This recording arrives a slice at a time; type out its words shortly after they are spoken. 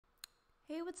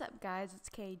Hey, what's up guys? It's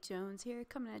Kay Jones here,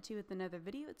 coming at you with another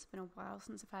video. It's been a while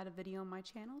since I've had a video on my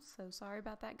channel, so sorry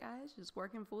about that guys, just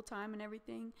working full time and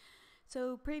everything.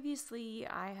 So previously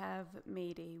I have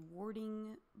made a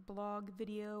warding blog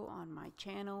video on my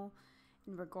channel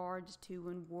in regards to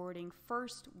when warding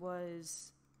first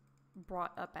was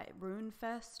brought up at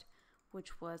RuneFest,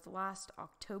 which was last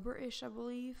October-ish, I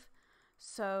believe.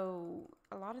 So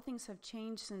a lot of things have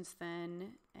changed since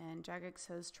then, and Jagex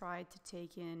has tried to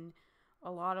take in a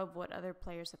lot of what other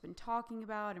players have been talking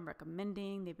about and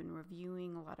recommending. They've been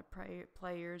reviewing a lot of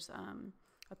players'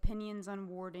 opinions on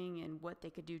warding and what they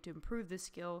could do to improve the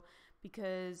skill,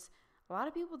 because a lot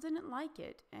of people didn't like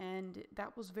it, and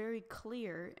that was very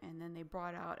clear. And then they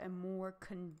brought out a more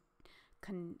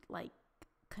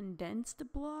condensed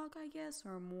blog, I guess,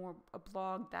 or a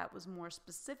blog that was more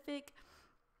specific,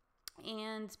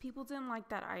 and people didn't like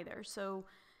that either. So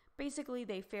basically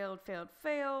they failed,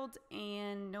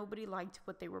 and nobody liked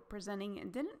what they were presenting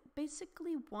and didn't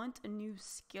basically want a new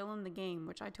skill in the game,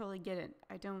 which I totally get it.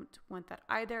 I don't want that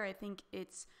either. I think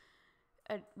it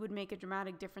would make a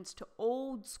dramatic difference to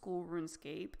old school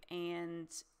RuneScape and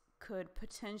could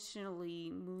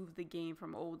potentially move the game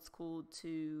from old school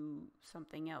to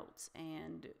something else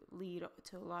and lead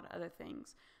to a lot of other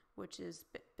things, which has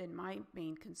been my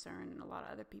main concern and a lot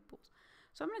of other people's.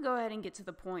 So I'm going to go ahead and get to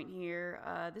the point here.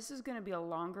 This is going to be a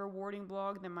longer warding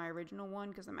blog than my original one,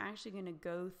 because I'm actually going to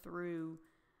go through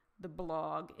the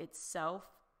blog itself,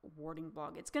 warding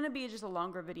blog. It's going to be just a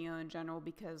longer video in general,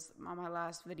 because on my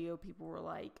last video people were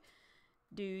like,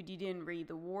 dude, you didn't read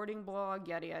the warding blog,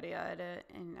 yada yada yada,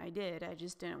 and I did. I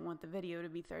just didn't want the video to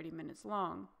be 30 minutes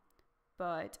long.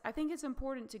 But I think it's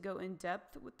important to go in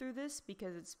depth through this,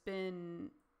 because it's been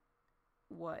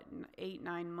what,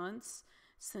 8-9 months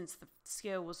since the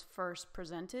skill was first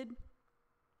presented.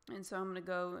 And so I'm going to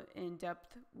go in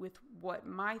depth with what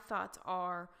my thoughts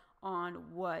are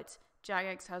on what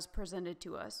Jagex has presented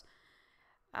to us.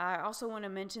 I also want to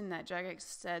mention that Jagex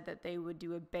said that they would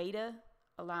do a beta,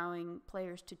 allowing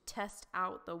players to test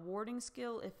out the warding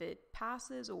skill if it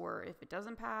passes or if it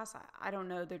doesn't pass. I don't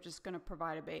know. They're just going to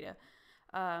provide a beta.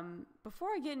 Before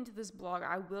I get into this blog,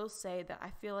 I will say that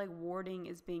I feel like warding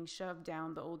is being shoved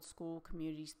down the old school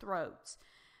community's throats.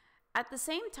 At the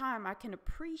same time, I can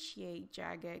appreciate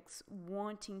Jagex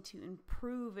wanting to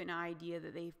improve an idea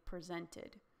that they've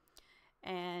presented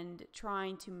and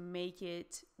trying to make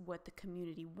it what the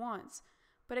community wants.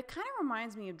 But it kind of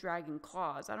reminds me of Dragon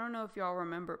Claws. I don't know if y'all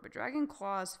remember, but Dragon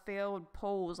Claws failed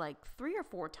polls like 3 or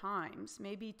 4 times.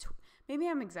 Maybe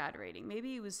I'm exaggerating.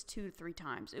 Maybe it was 2 to 3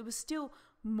 times. It was still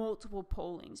multiple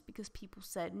pollings because people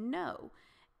said no.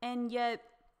 And yet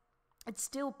it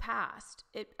still passed.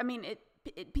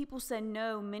 People said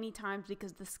no many times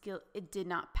because the skill, it did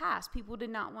not pass. People did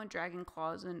not want Dragon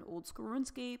Claws in Old School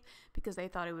RuneScape because they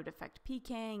thought it would affect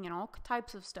PKing and all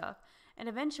types of stuff. And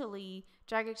eventually,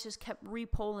 Jagex just kept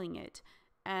repolling it,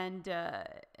 and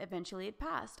eventually it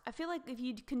passed. I feel like if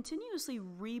you continuously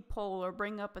repoll or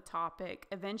bring up a topic,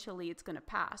 eventually it's going to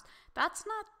pass. That's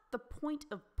not the point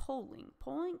of polling.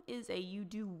 Polling is a you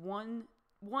do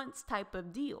once type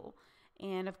of deal.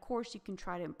 And of course, you can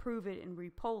try to improve it and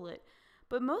repoll it.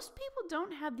 But most people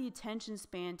don't have the attention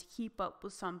span to keep up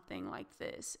with something like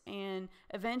this. And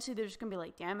eventually they're just going to be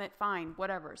like, damn it, fine,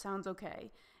 whatever, sounds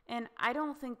okay. And I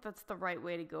don't think that's the right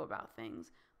way to go about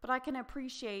things. But I can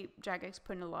appreciate Jagex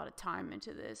putting a lot of time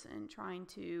into this and trying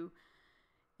to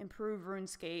improve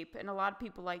RuneScape. And a lot of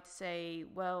people like to say,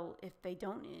 well, if they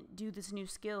don't do this new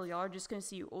skill, y'all are just going to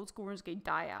see Old School RuneScape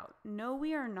die out. No,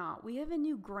 we are not. We have a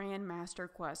new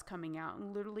Grandmaster quest coming out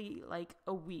in literally like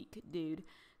a week, dude.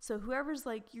 So whoever's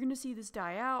like, you're going to see this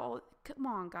die out, come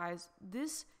on, guys.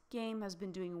 This game has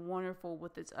been doing wonderful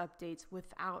with its updates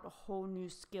without a whole new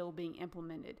skill being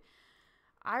implemented.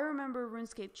 I remember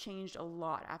RuneScape changed a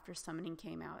lot after Summoning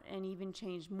came out, and even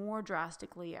changed more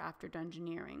drastically after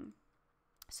Dungeoneering.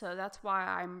 So that's why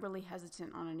I'm really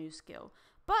hesitant on a new skill.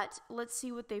 But let's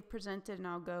see what they've presented, and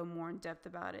I'll go more in depth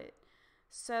about it.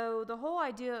 So the whole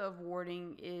idea of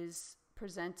warding is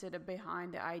presented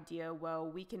behind the idea, well,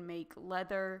 we can make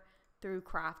leather through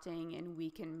crafting, and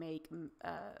we can make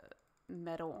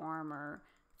metal armor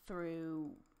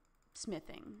through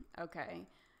smithing. Okay.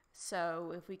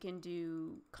 So if we can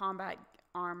do combat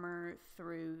armor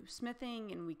through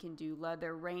smithing, and we can do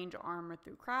leather range armor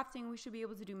through crafting, we should be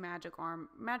able to do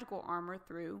magical armor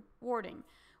through warding,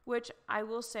 which I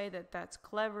will say that that's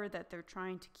clever that they're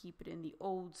trying to keep it in the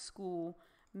old school,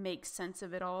 make sense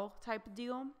of it all type of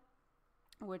deal,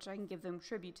 which I can give them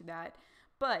tribute to that.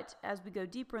 But as we go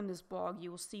deeper in this blog,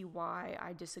 you will see why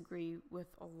I disagree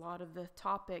with a lot of the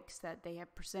topics that they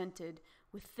have presented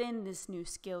within this new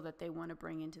skill that they want to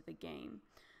bring into the game.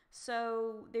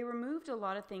 So they removed a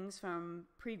lot of things from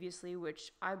previously,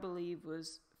 which I believe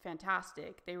was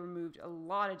fantastic. They removed a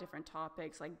lot of different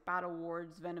topics like battle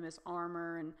wards, venomous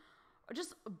armor, and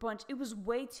just a bunch. It was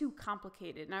way too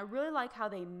complicated. And I really like how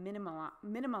they minimalized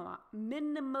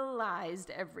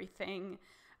everything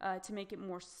to make it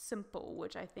more simple,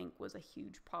 which I think was a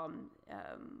huge problem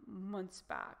months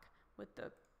back with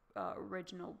the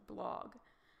original blog.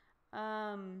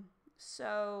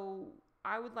 So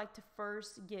I would like to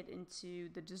first get into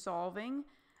the dissolving.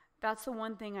 That's the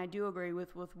one thing I do agree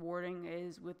with warding,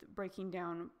 is with breaking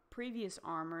down previous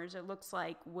armors. It looks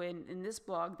like when in this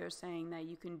blog they're saying that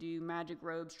you can do magic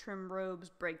robes, trim robes,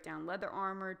 break down leather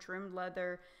armor, trimmed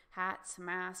leather, hats,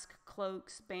 masks,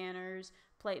 cloaks, banners,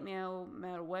 plate mail,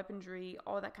 metal weaponry,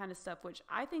 all that kind of stuff, which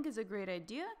I think is a great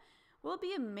idea. Will it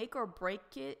be a make or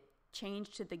break it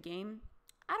change to the game?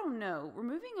 I don't know.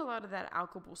 Removing a lot of that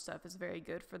alchemical stuff is very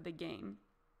good for the game.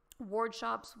 Ward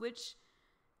shops, which,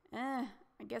 I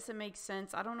guess it makes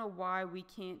sense. I don't know why we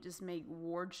can't just make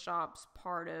ward shops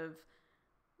part of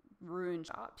rune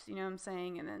shops. You know what I'm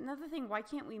saying? And then another thing, why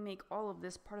can't we make all of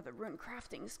this part of the rune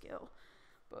crafting skill?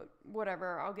 But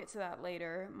whatever, I'll get to that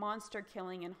later. Monster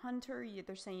killing and hunter,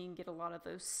 they're saying you can get a lot of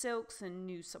those silks and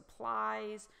new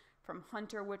supplies from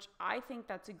hunter, which I think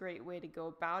that's a great way to go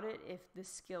about it if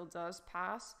this skill does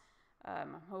pass.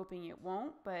 I'm hoping it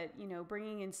won't, but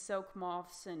bringing in silk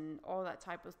moths and all that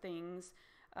type of things,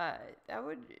 that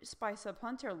would spice up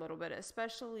hunter a little bit,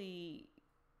 especially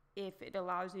if it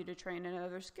allows you to train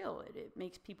another skill. It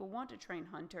makes people want to train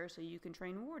hunter so you can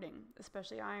train warding,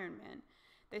 especially Iron Man.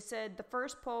 They said the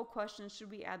first poll question, should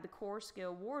we add the core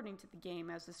skill warding to the game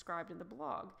as described in the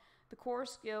blog? The core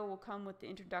skill will come with the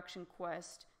introduction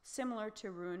quest, similar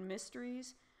to Rune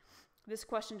Mysteries. This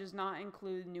question does not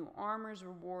include new armors,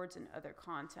 rewards, and other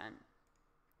content.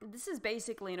 This is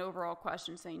basically an overall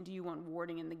question saying, do you want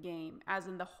warding in the game? As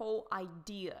in the whole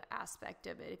idea aspect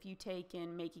of it, if you take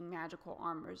in making magical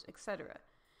armors, etc.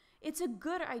 It's a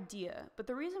good idea, but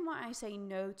the reason why I say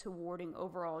no to warding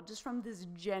overall, just from this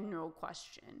general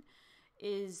question,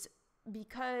 is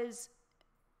because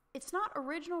it's not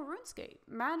original RuneScape.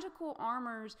 Magical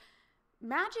armors,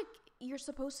 magic, you're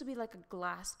supposed to be like a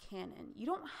glass cannon. You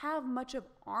don't have much of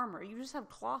armor, you just have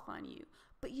cloth on you.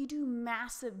 But you do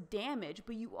massive damage,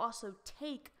 but you also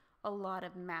take a lot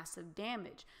of massive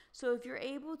damage. So if you're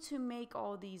able to make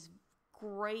all these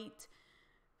great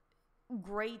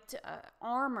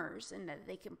armors and that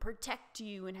they can protect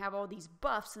you and have all these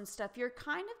buffs and stuff, you're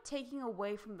kind of taking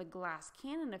away from the glass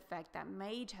cannon effect that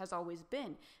mage has always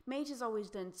been. Mage has always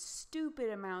done stupid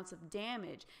amounts of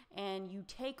damage, and you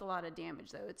take a lot of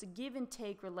damage though. It's a give and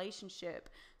take relationship,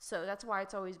 so that's why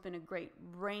it's always been a great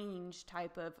range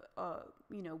type of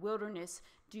wilderness.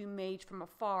 Do mage from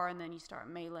afar and then you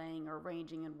start meleeing or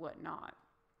ranging and whatnot.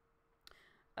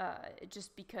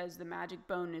 Just because the magic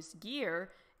bonus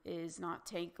gear is not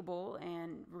takeable,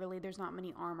 and really there's not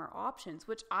many armor options,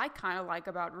 which I kind of like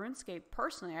about RuneScape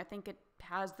personally. I think it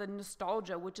has the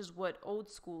nostalgia, which is what Old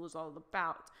School is all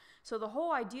about. So the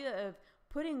whole idea of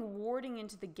putting warding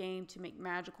into the game to make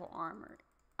magical armor,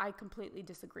 I completely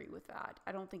disagree with that.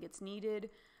 I don't think it's needed.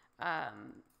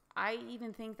 I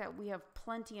even think that we have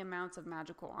plenty amounts of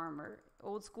magical armor.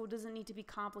 Old School doesn't need to be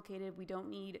complicated. We don't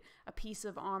need a piece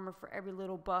of armor for every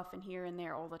little buff and here and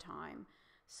there all the time.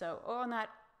 So on that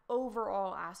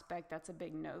overall aspect, that's a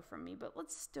big no from me, but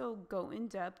let's still go in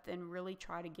depth and really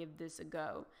try to give this a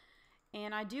go.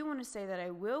 And I do want to say that I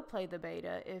will play the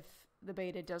beta if the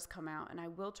beta does come out, and I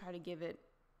will try to give it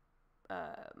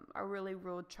I really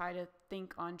will try to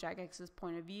think on Jackex's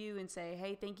point of view and say,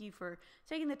 hey, thank you for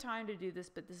taking the time to do this,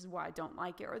 but this is why I don't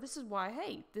like it, or this is why,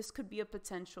 hey, this could be a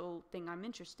potential thing I'm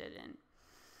interested in.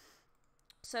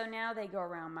 So now they go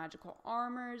around magical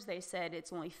armors. They said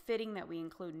it's only fitting that we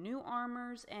include new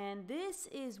armors, and this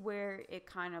is where it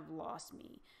kind of lost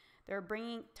me. They're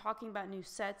talking about new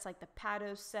sets like the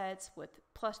Patos sets with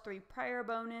 +3 prayer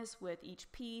bonus with each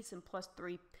piece and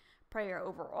 +3 prayer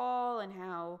overall, and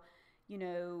how,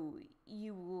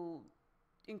 you will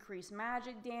increase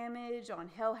magic damage on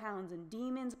hellhounds and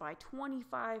demons by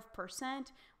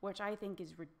 25%, which I think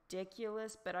is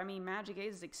ridiculous. But I mean, magic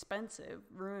is expensive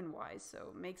rune-wise,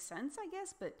 so it makes sense, I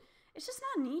guess, but it's just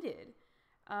not needed.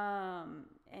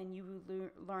 And you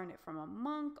learn it from a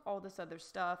monk, all this other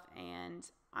stuff, and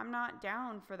I'm not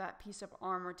down for that piece of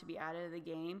armor to be added to the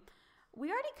game. We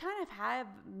already kind of have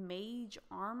mage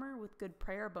armor with good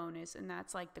prayer bonus, and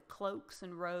that's like the cloaks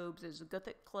and robes. There's a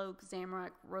Gothic cloak,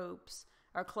 Zamorak robes,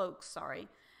 or cloaks, sorry,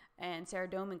 and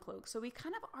Saradomin cloaks. So we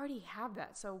kind of already have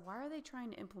that. So why are they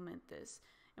trying to implement this?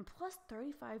 And plus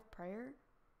 35 prayer?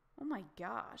 Oh my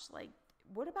gosh, like,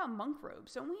 what about monk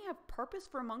robes? Don't we have purpose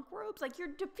for monk robes? Like, you're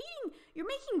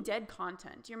making dead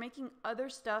content. You're making other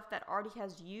stuff that already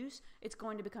has use. It's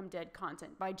going to become dead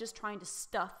content by just trying to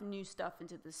stuff new stuff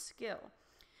into this skill.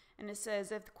 And it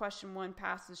says, if the question 1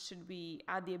 passes, should we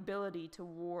add the ability to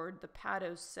ward the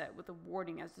Pados set with the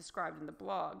warding as described in the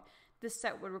blog? This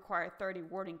set would require 30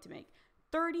 warding to make.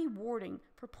 30 warding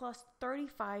for plus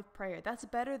 35 prayer. That's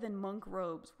better than monk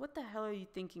robes. What the hell are you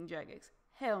thinking, Jagex?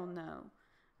 Hell no.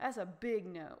 That's a big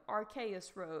no.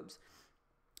 Arceus robes.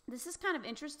 This is kind of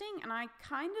interesting, and I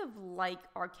kind of like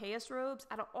Arceus robes.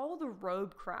 Out of all the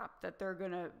robe crap that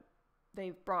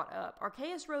they've brought up,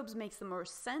 Arceus robes makes the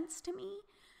most sense to me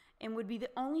and would be the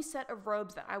only set of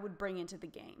robes that I would bring into the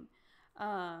game.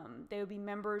 They would be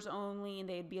members only, and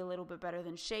they'd be a little bit better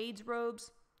than Shade's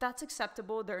robes. That's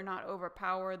acceptable. They're not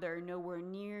overpowered. They're nowhere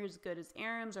near as good as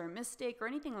Aram's or Mystic or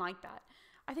anything like that.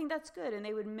 I think that's good, and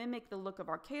they would mimic the look of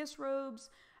Arceus robes.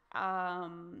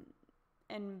 And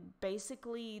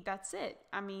basically that's it.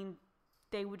 I mean,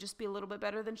 they would just be a little bit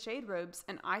better than Shade robes,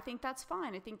 and I think that's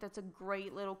fine. I think that's a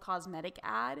great little cosmetic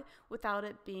ad without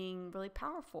it being really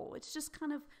powerful. It's just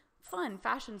kind of fun,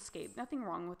 fashionscape. Nothing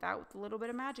wrong with that, with a little bit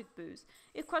of magic boost.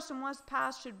 If question 1 was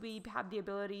passed, should we have the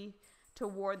ability to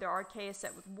ward the Arceus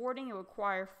set with warding? It would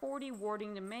require 40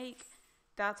 warding to make.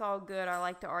 That's all good. I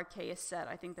like the Arceus set.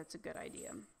 I think that's a good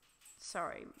idea.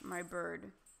 Sorry, my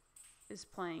bird is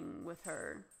playing with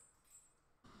her.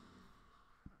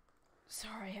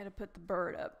 Sorry, I had to put the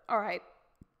bird up. All right.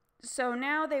 So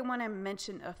now they want to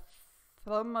mention a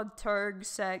thaumaturg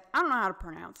set. I don't know how to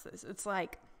pronounce this. It's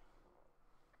like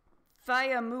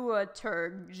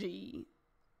thaumaturgy.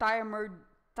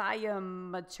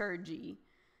 Thaumaturgy.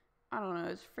 I don't know.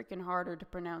 It's freaking harder to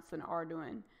pronounce than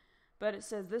Arduin. But it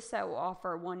says this set will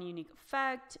offer one unique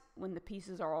effect when the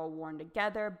pieces are all worn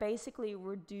together. Basically,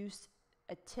 reduce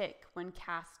a tick when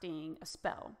casting a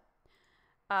spell.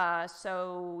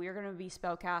 So you're going to be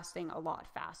spell casting a lot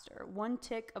faster. 1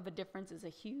 tick of a difference is a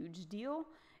huge deal.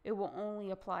 It will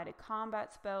only apply to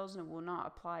combat spells and it will not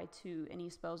apply to any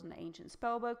spells in the ancient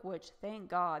spellbook, which thank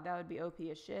God, that would be OP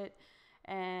as shit.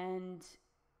 And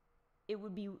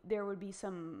there would be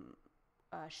some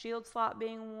shield slot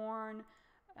being worn.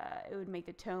 It would make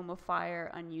the Tome of Fire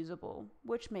unusable,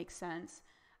 which makes sense.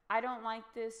 I don't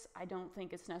like this. I don't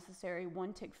think it's necessary.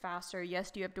 1 tick faster.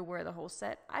 Yes, do you have to wear the whole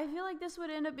set? I feel like this would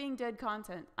end up being dead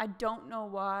content. I don't know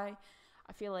why.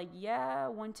 I feel like, yeah,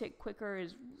 1 tick quicker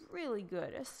is really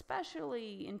good,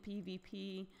 especially in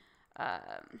PvP.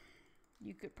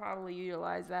 You could probably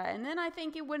utilize that. And then I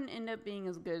think it wouldn't end up being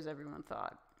as good as everyone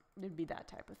thought. It'd be that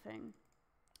type of thing.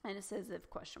 And it says if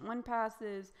question 1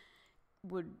 passes,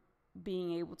 would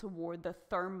being able to ward the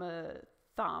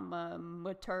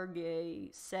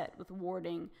thaumaturgy set with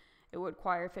warding, it would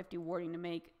require 50 warding to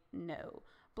make. No.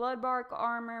 Bloodbark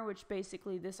armor, which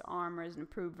basically this armor is an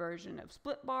improved version of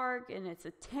Splitbark, and it's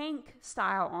a tank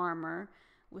style armor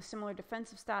with similar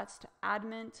defensive stats to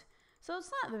Adamant. So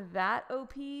it's not that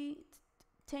OP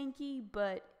tanky,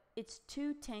 but it's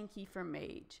too tanky for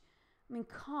mage. I mean,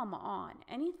 come on.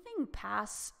 Anything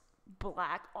past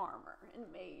black armor and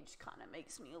mage kind of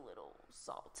makes me a little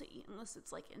salty, unless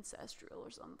it's like ancestral or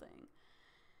something.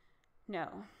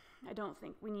 No, I don't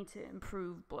think we need to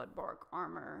improve Bloodbark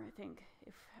armor. I think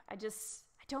I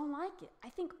don't like it. I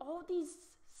think all these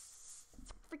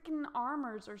freaking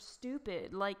armors are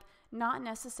stupid, like not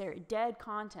necessary, dead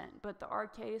content. But the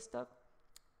arcade stuff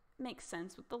makes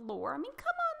sense with the lore. I mean, come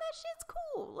on, that shit's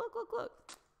cool. Look,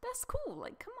 that's cool.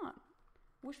 Like, come on.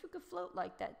 Wish we could float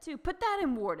like that too. Put that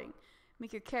in warding.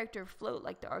 Make your character float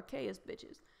like the Arceus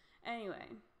bitches.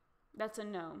 Anyway, that's a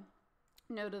no.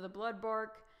 No to the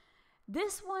Bloodbark.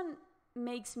 This one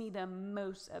makes me the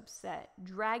most upset.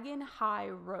 Dragon High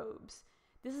robes.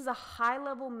 This is a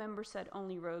high-level member set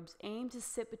only robes aimed to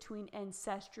sit between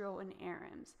Ancestral and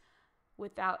Aram's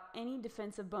without any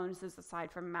defensive bonuses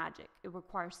aside from magic. It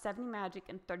requires 70 magic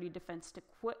and 30 defense to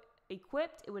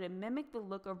equipped. It would mimic the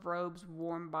look of robes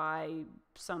worn by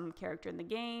some character in the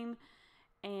game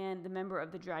and the member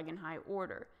of the Dragon High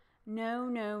Order. No.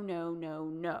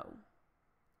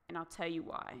 And I'll tell you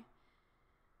why.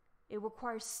 It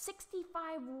requires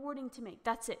 65 warding to make.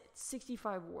 That's it.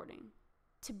 65 warding.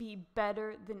 To be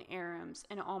better than Aram's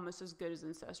and almost as good as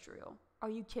Ancestral. Are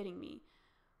you kidding me?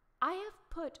 I have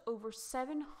put over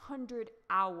 700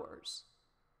 hours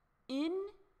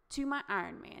into my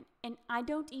Iron Man, and I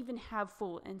don't even have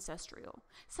full Ancestral.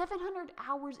 700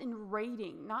 hours in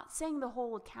raiding, not saying the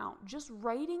whole account, just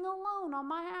raiding alone on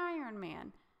my Iron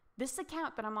Man. This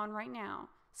account that I'm on right now,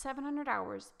 700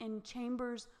 hours in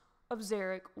Chambers of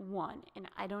Xeric 1, and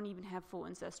I don't even have full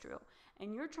Ancestral.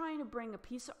 And you're trying to bring a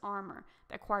piece of armor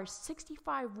that requires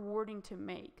 65 warding to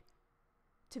make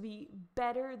to be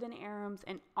better than Aram's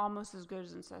and almost as good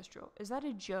as Ancestral. Is that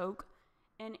a joke?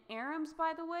 And Aram's,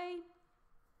 by the way,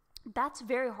 that's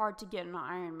very hard to get on an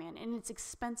Iron Man, and it's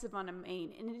expensive on a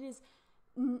main, and it is,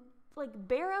 like,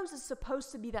 Barrows is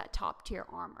supposed to be that top tier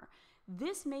armor.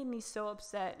 This made me so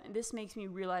upset, and this makes me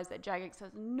realize that Jagex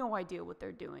has no idea what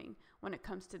they're doing when it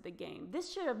comes to the game.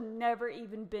 This should have never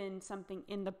even been something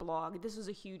in the blog. This was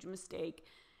a huge mistake.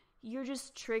 You're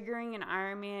just triggering an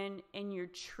Iron Man, and you're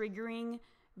triggering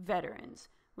veterans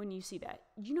when you see that.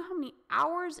 You know how many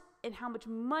hours and how much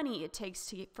money it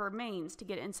takes for mains to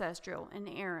get Ancestral and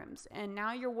Arams, and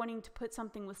now you're wanting to put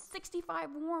something with 65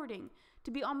 warding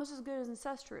to be almost as good as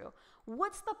Ancestral.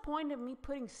 What's the point of me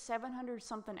putting 700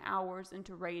 something hours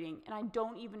into raiding and I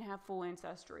don't even have full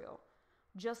Ancestral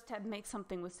just to make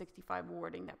something with 65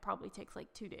 warding that probably takes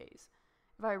like 2 days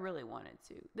if I really wanted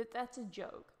to? That's a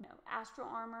joke. No, Astral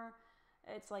armor,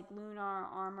 it's like lunar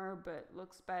armor but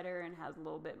looks better and has a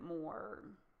little bit more,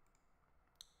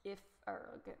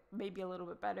 maybe a little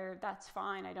bit better. That's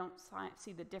fine. I don't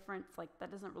see the difference. Like,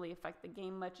 that doesn't really affect the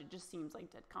game much. It just seems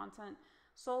like dead content.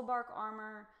 Soulbark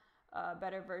armor,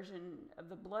 better version of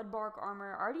the Bloodbark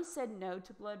armor. I already said no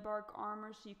to Bloodbark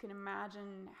armor, so you can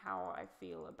imagine how I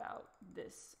feel about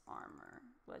this armor.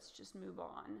 Let's just move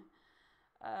on.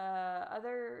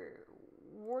 Other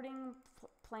warding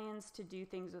plans to do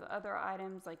things with other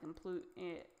items, like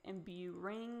imbue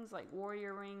rings, like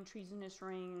Warrior Ring, Treasonous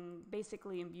Ring,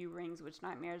 basically imbue rings, which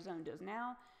Nightmare Zone does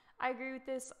now. I agree with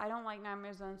this. I don't like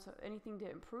Nightmare Zone, so anything to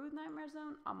improve Nightmare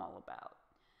Zone, I'm all about.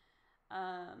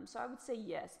 So I would say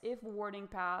yes. If warding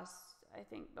passed, I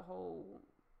think the whole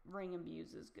ring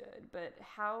imbues is good. But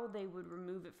how they would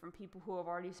remove it from people who have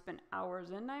already spent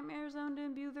hours in Nightmare Zone to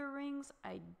imbue their rings,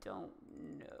 I don't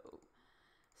know.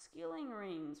 Skilling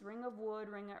rings. Ring of Wood,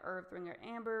 Ring of Earth, Ring of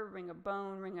Amber, Ring of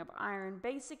Bone, Ring of Iron.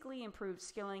 Basically improved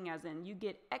skilling, as in you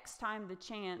get X time the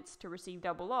chance to receive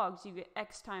double logs. You get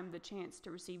X time the chance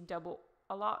to receive double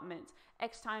allotments.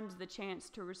 X times the chance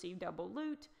to receive double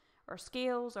loot or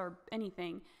scales or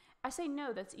anything. I say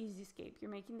no, that's easy escape.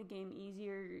 You're making the game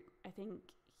easier. I think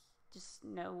just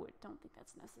no, don't think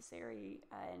that's necessary.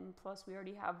 And plus we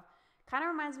already have, kind of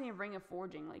reminds me of Ring of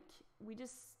Forging. Like, we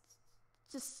just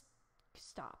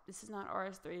stop. This is not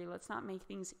RS3. Let's not make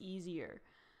things easier.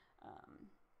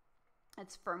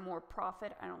 It's for more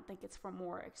profit. I don't think it's for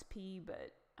more XP,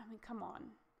 but I mean, come on.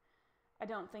 I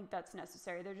don't think that's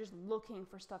necessary. They're just looking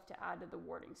for stuff to add to the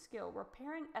warding skill.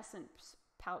 Repairing essence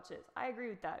pouches. I agree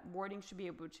with that. Warding should be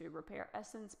able to repair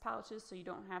essence pouches so you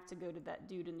don't have to go to that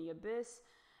dude in the abyss.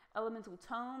 Elemental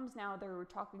tomes. Now they're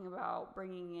talking about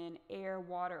bringing in air,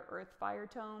 water, earth, fire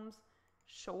tomes.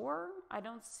 Sure. I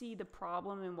don't see the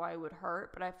problem and why it would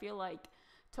hurt, but I feel like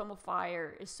Tome of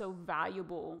Fire is so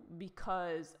valuable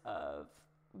because of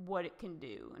what it can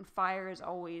do, and fire is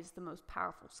always the most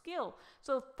powerful skill.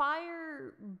 So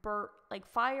fire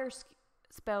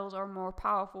spells are more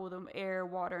powerful than air,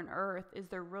 water, and earth. Is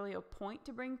there really a point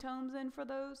to bring tomes in for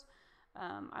those?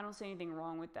 I don't see anything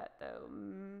wrong with that, though.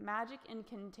 Magic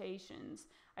incantations.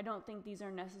 I don't think these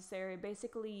are necessary.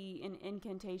 Basically, an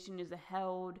incantation is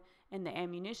held in the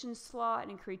ammunition slot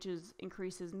and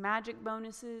increases magic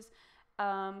bonuses.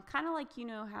 Kind of like, you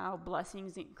know how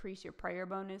blessings increase your prayer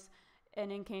bonus.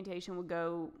 An incantation would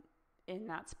go in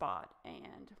that spot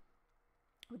and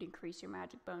would increase your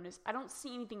magic bonus. I don't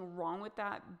see anything wrong with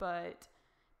that, but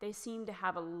they seem to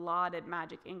have a lot of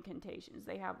magic incantations.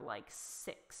 They have like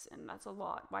 6, and that's a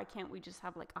lot. Why can't we just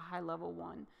have like a high level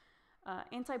one?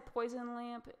 Anti-poison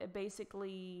lamp,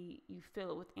 basically you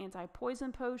fill it with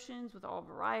anti-poison potions with all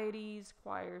varieties,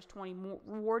 requires 20 more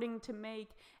warding to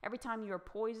make. Every time you're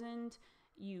poisoned,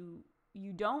 you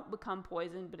don't become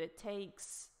poisoned, but it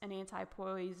takes an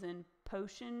anti-poison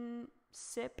potion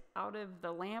sip out of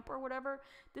the lamp or whatever.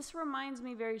 This reminds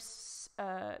me of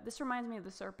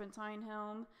the Serpentine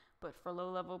Helm, but for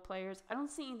low-level players. I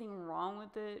don't see anything wrong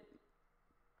with it.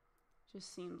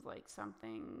 Just seems like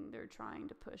something they're trying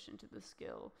to push into the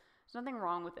skill. There's nothing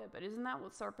wrong with it, but isn't that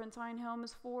what Serpentine Helm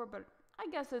is for? But I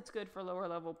guess it's good for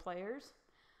lower-level players.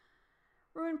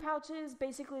 Rune pouches,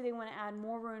 basically they want to add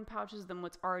more rune pouches than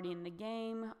what's already in the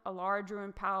game. A large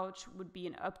rune pouch would be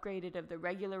an upgraded of the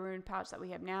regular rune pouch that we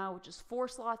have now, which is 4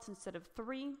 slots instead of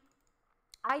 3.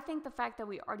 I think the fact that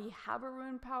we already have a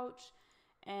rune pouch,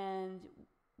 and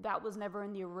that was never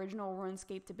in the original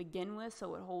RuneScape to begin with,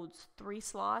 so it holds 3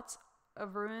 slots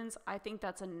of runes. I think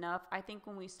that's enough. I think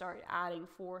when we start adding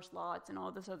 4 slots and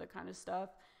all this other kind of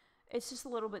stuff, It's just a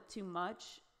little bit too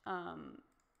much.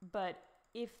 But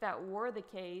if that were the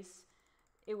case,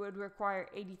 it would require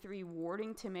 83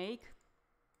 warding to make.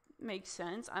 Makes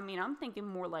sense. I mean, I'm thinking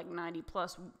more like 90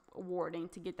 plus warding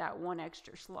to get that one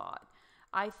extra slot.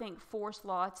 I think 4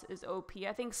 slots is OP.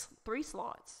 I think 3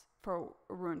 slots for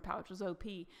a rune pouch is OP.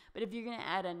 But if you're going to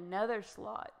add another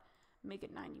slot, make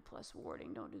it 90 plus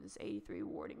warding. Don't do this 83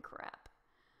 warding crap.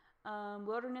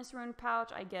 Wilderness rune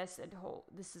pouch, I guess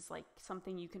this is like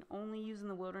something you can only use in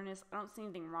the wilderness. I don't see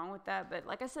anything wrong with that, but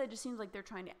like I said, it just seems like they're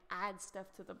trying to add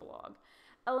stuff to the blog.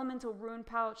 Elemental rune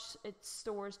pouch, it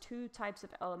stores 2 types of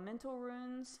elemental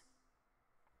runes.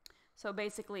 So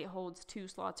basically it holds 2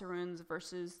 slots of runes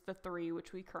versus the 3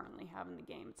 which we currently have in the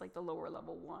game. It's like the lower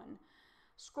level one.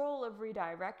 Scroll of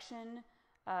redirection.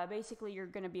 Basically, you're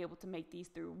going to be able to make these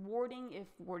through warding. If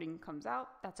warding comes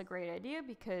out, that's a great idea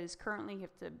because currently you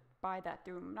have to buy that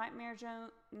through Nightmare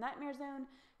Zone.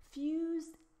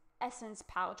 Fused essence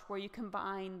pouch, where you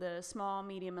combine the small,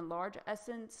 medium, and large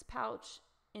essence pouch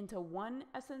into one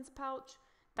essence pouch.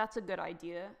 That's a good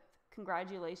idea.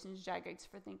 Congratulations, Jagex,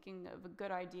 for thinking of a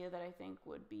good idea that I think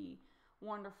would be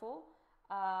wonderful.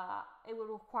 It would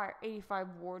require 85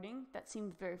 warding. That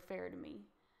seems very fair to me.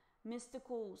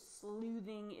 Mystical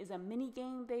Sleuthing is a mini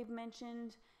game they've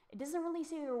mentioned. It doesn't really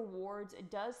say the rewards.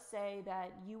 It does say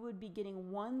that you would be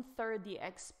getting 1/3 the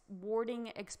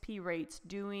warding XP rates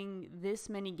doing this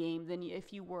mini game than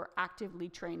if you were actively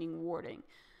training warding.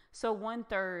 So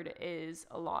 1/3 is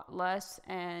a lot less,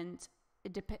 and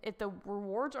if the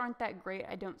rewards aren't that great,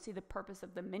 I don't see the purpose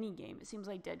of the mini game. It seems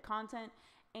like dead content,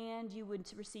 and you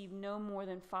would receive no more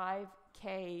than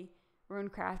 5k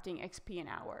runecrafting XP an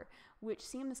hour, which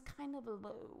seems kind of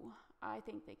low. I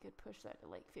think they could push that to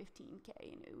like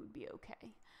 15k and it would be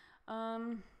okay.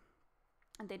 And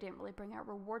they didn't really bring out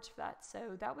rewards for that,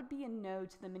 so that would be a no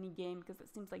to the mini game because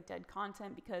it seems like dead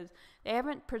content because they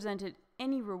haven't presented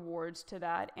any rewards to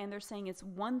that, and they're saying it's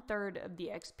 1/3 of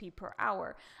the XP per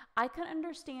hour. I could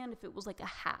understand if it was like a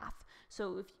half,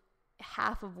 so if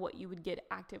half of what you would get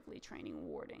actively training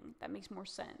warding, that makes more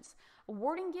sense. A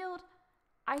warding guild,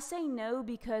 I say no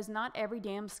because not every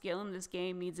damn skill in this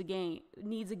game needs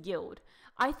a guild.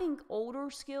 I think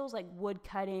older skills like wood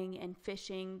cutting and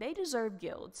fishing, they deserve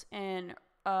guilds. And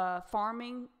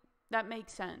farming, that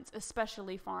makes sense,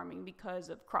 especially farming because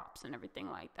of crops and everything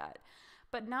like that.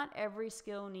 But not every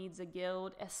skill needs a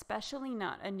guild, especially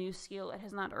not a new skill. It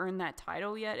has not earned that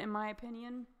title yet, in my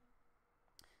opinion.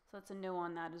 So that's a no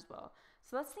on that as well.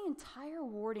 So that's the entire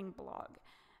warding blog.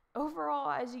 Overall,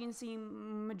 as you can see,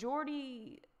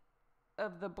 majority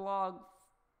of the blog,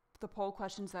 the poll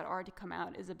questions that are to come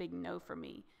out is a big no for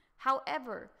me.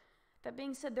 However, that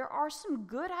being said, there are some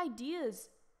good ideas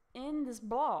in this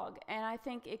blog, and I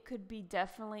think it could be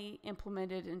definitely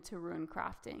implemented into rune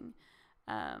crafting.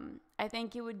 I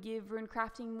think it would give rune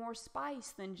crafting more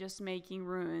spice than just making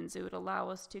runes. It would allow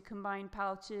us to combine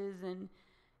pouches and,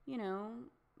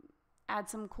 add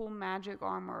some cool magic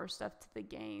armor or stuff to the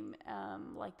game,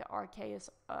 like the Arceus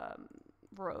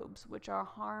robes, which are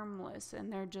harmless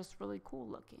and they're just really cool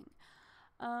looking.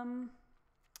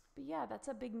 But yeah, that's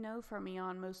a big no for me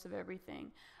on most of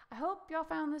everything. I hope y'all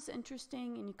found this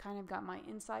interesting and you kind of got my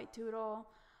insight to it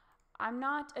all. I'm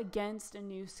not against a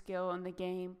new skill in the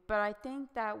game, but I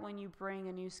think that when you bring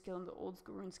a new skill into Old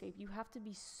School Runescape, you have to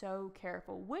be so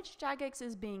careful. Which Jagex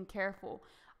is being careful?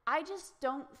 I just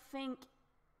don't think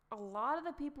a lot of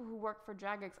the people who work for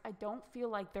Jagex, I don't feel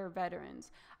like they're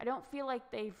veterans. I don't feel like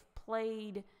they've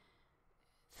played.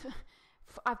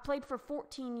 I've played for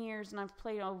 14 years and I've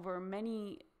played over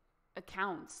many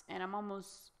accounts, and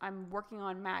I'm working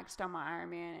on maxed on my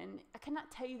Iron Man, and I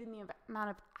cannot tell you the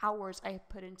amount of hours I have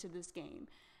put into this game.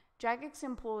 Jagex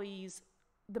employees,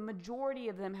 the majority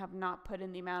of them have not put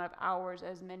in the amount of hours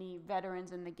as many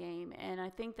veterans in the game, and I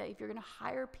think that if you're going to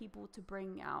hire people to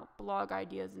bring out blog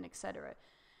ideas and etc.,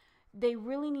 they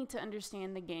really need to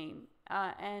understand the game.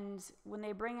 And when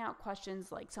they bring out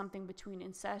questions like something between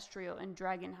Ancestral and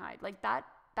Dragonhide, like that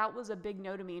was a big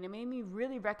no to me. And it made me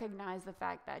really recognize the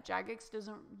fact that Jagex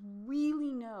doesn't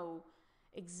really know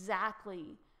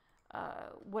exactly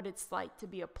what it's like to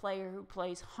be a player who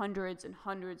plays hundreds and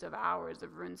hundreds of hours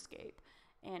of RuneScape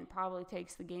and probably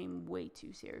takes the game way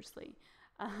too seriously.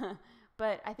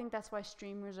 But I think that's why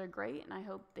streamers are great, and I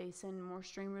hope they send more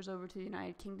streamers over to the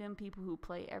United Kingdom, people who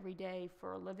play every day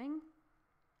for a living,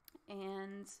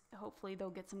 and hopefully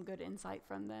they'll get some good insight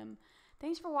from them.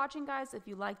 Thanks for watching, guys. If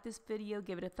you like this video,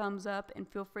 give it a thumbs up, and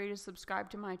feel free to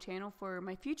subscribe to my channel for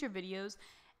my future videos,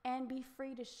 and be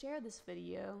free to share this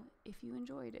video if you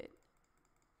enjoyed it.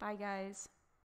 Bye, guys.